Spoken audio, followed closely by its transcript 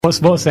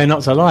What's there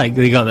not to like?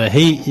 You got the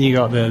heat, you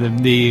got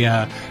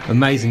the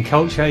amazing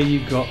culture,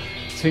 you've got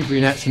two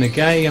brunettes and a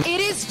gay. It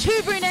is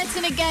two brunettes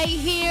and a gay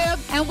here,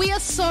 and we are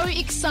so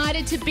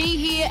excited to be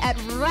here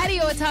at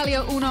Radio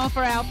Italia Uno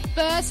for our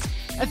first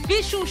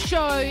official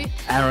show.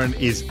 Aaron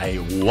is a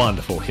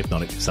wonderful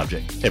hypnotic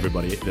subject,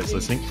 everybody that's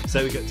listening.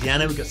 So we've got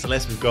Deanna, we've got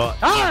Celeste, we've got...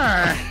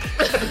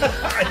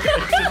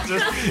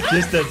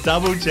 just a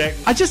double check.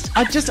 I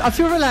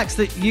feel relaxed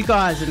that you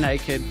guys are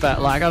naked, but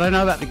like I don't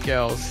know about the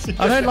girls.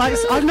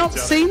 I've not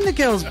seen the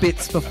girls'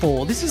 bits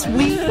before. This is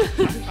weird.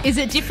 Is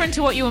it different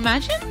to what you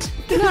imagined?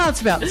 No, it's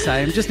about the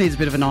same. Just needs a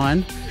bit of an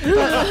iron. You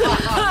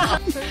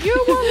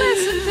will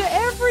listen to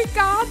every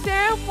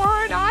goddamn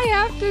word I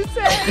have to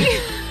say.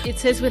 It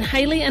says when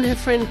Hailey and her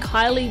friend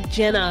Kylie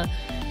Jenner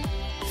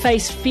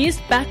faced fierce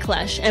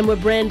backlash and were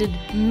branded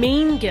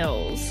mean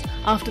girls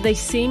after they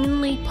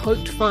seemingly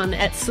poked fun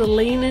at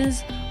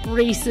Selena's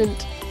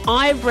recent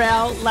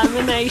eyebrow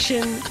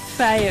lamination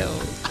fail.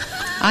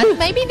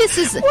 Maybe this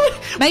is a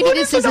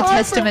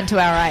testament to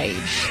our age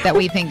that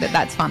we think that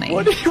that's funny.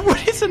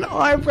 What is an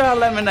eyebrow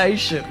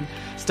lamination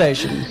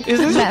station?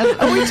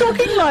 Are we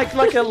talking like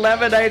a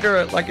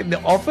laminator like in the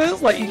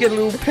office? Like you get a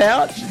little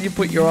pouch and you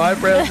put your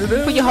eyebrows in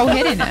it? Put your whole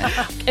head in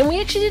it. And we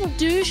actually didn't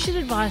do shit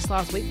advice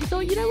last week. We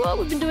thought, you know what,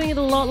 we've been doing it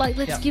a lot, like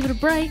let's give it a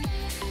break.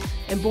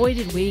 And boy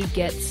did we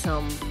get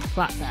some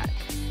flatback.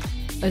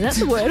 Oh, that's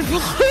the word for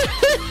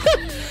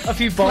it. A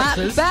few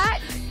boxes. Flatback?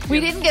 We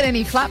didn't get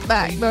any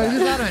flatback though,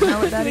 because I don't know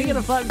what that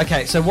is.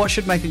 Okay, so what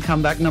should make a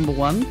comeback? Number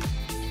one,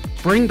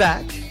 bring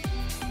back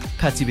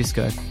Patsy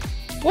Biscoe.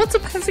 What's a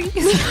Patsy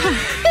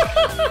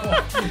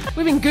Biscoe?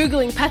 We've been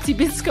Googling Patsy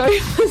Biscoe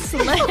for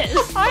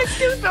Celeste. I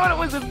still thought it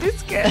was a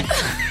biscuit.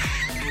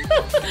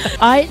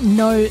 I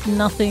know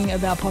nothing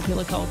about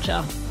popular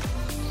culture.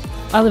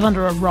 I live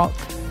under a rock.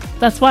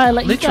 That's why I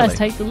let you guys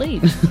take the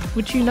lead,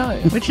 which you know.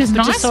 Which is but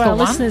nice just so for our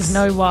once. listeners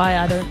know why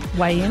I don't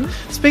weigh in.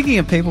 Speaking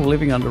of people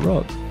living under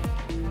rocks.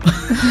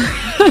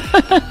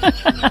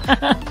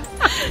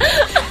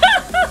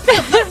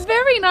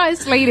 Very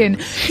nice lead-in.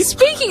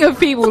 Speaking of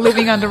people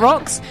living under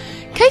rocks,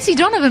 Casey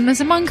Donovan is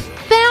among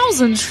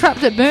thousands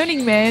trapped at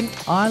Burning Man.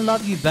 I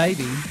love you,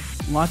 baby,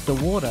 like the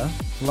water,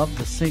 love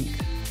the sink.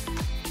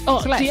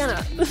 Oh, Celeste. Deanna.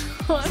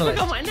 I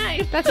forgot my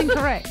name. That's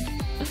incorrect.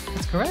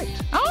 That's correct.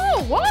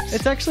 Oh, what?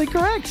 It's actually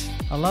correct.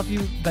 I love you,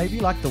 baby,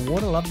 like the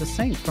water, love the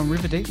sink from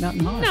River Deep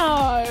Mountain High.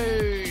 No.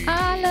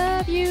 I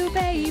love you,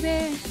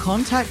 baby.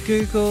 Contact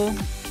Google.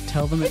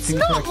 Tell them it's It's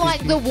not incorrect.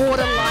 like the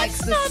water likes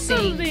the Not the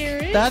sea.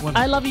 lyrics. That-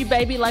 I love you,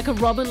 baby, like a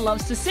robin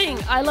loves to sing.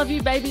 I love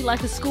you, baby,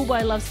 like a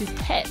schoolboy loves his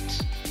pet.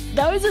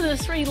 Those are the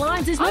three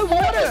lines. There's no I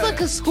thought it was water. like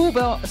a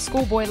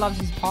schoolboy loves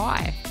his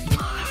pie.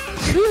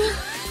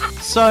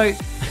 So,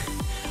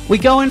 we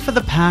go in for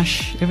the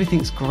pash.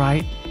 Everything's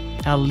great.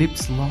 Our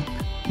lips lock.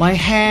 My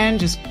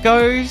hand just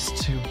goes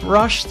to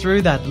brush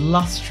through that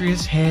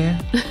lustrous hair.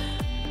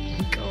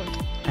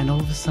 God. And all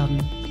of a sudden,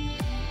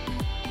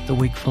 the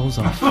wig falls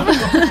off. Okay,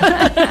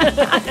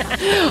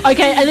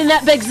 and then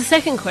that begs the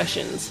second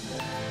questions.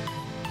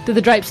 Do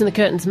the drapes and the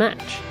curtains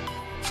match?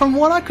 From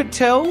what I could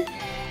tell,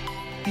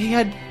 he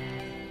had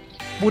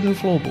wooden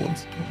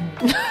floorboards.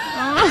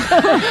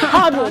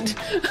 Hardwood.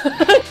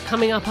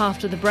 Coming up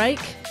after the break,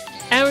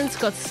 Aaron's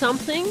got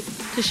something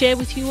to share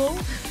with you all.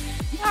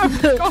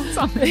 I've got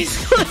something. It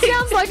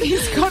sounds like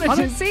he's got a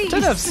disease. I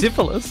don't have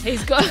syphilis.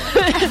 He's got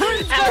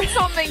Aaron's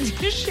something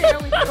to share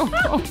with you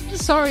all.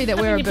 Sorry that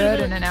we're a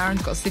burden and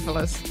Aaron's got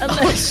syphilis.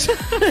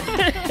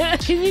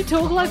 Can you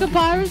talk like a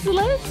pirate,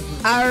 Celeste?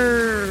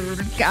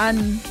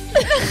 Gun.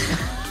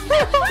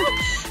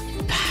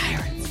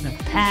 Pirates. No,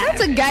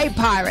 That's a gay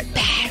pirate.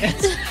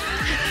 Pirates.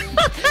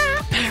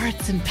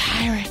 parrots and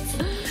pirates.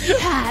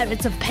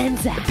 Pirates of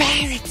Penzance.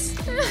 Pirates.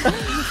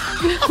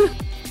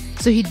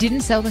 So he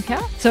didn't sell the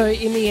cat? So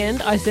in the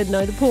end, I said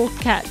no to poor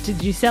cat.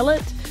 Did you sell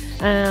it?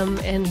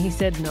 And he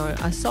said no.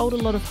 I sold a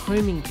lot of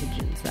homing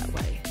pigeons that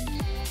way.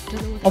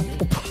 Don't know what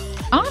that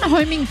means. Aren't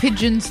homing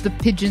pigeons the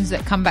pigeons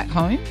that come back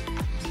home?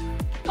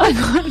 I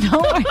got no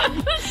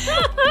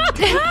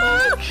idea.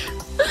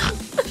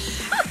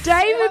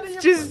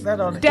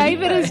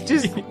 David has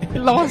just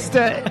lost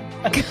it.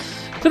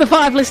 For the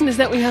 5 listeners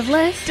that we have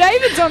left,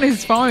 David's on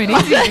his phone.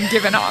 He's even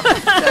given up.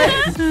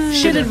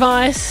 shit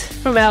advice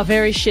from our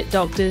very shit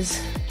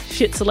doctors.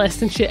 Shit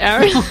Celeste and shit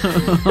Aaron.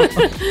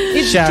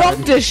 It's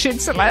Sharon. Dr. Shit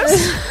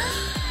Celeste.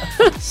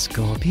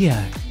 Scorpio,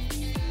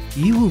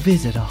 you will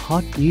visit a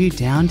hot new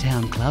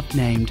downtown club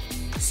named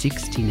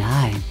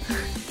 69.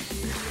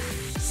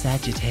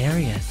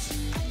 Sagittarius,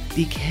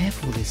 be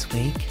careful this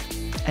week,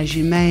 as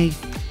you may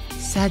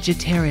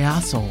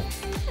Sagittarius all.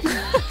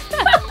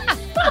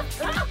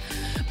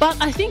 But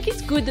I think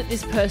it's good that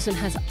this person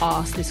has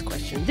asked this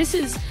question. This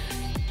is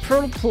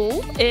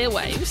Purple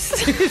Airwaves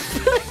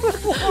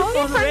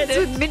on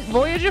Reddit. Mint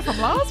Voyager from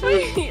last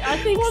week? I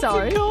think so.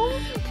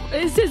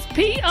 It says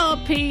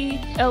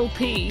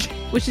PRPLP,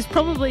 which is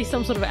probably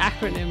some sort of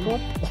acronym.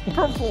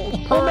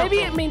 Purple. Or maybe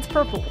it means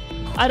purple.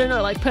 I don't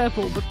know, like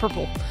purple, but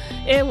purple.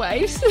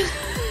 Airwaves.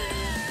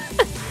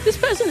 This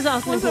person has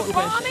asked an important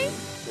question.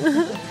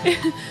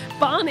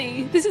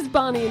 Barney. This is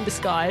Barney in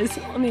disguise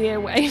on the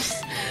airwaves.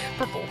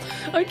 Purple.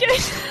 Okay.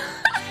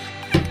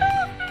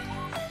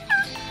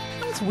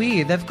 That's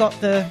weird. They've got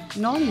the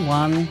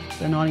 91,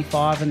 the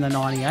 95 and the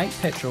 98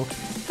 petrol.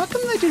 How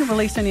come they didn't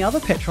release any other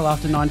petrol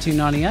after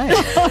 1998?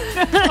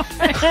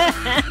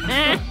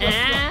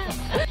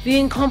 The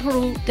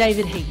incomparable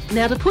David Heath.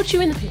 Now, to put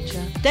you in the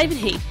picture, David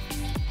Heath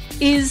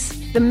is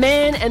the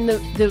man and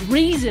the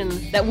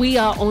reason that we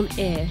are on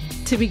air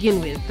to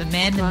begin with. The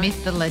man, the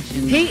myth, the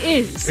legend. He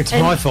is. It's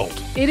And my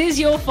fault. It is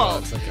your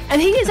fault. Oh, okay.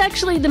 And he is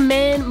actually the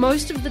man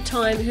most of the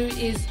time who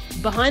is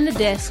behind the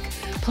desk,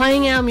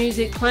 playing our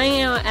music,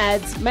 playing our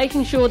ads,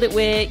 making sure that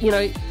we're,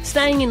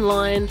 staying in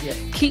line,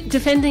 keep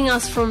defending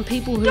us from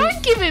people who...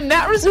 Don't give him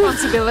that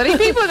responsibility.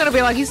 People are going to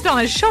be like, he's done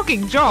a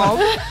shocking job.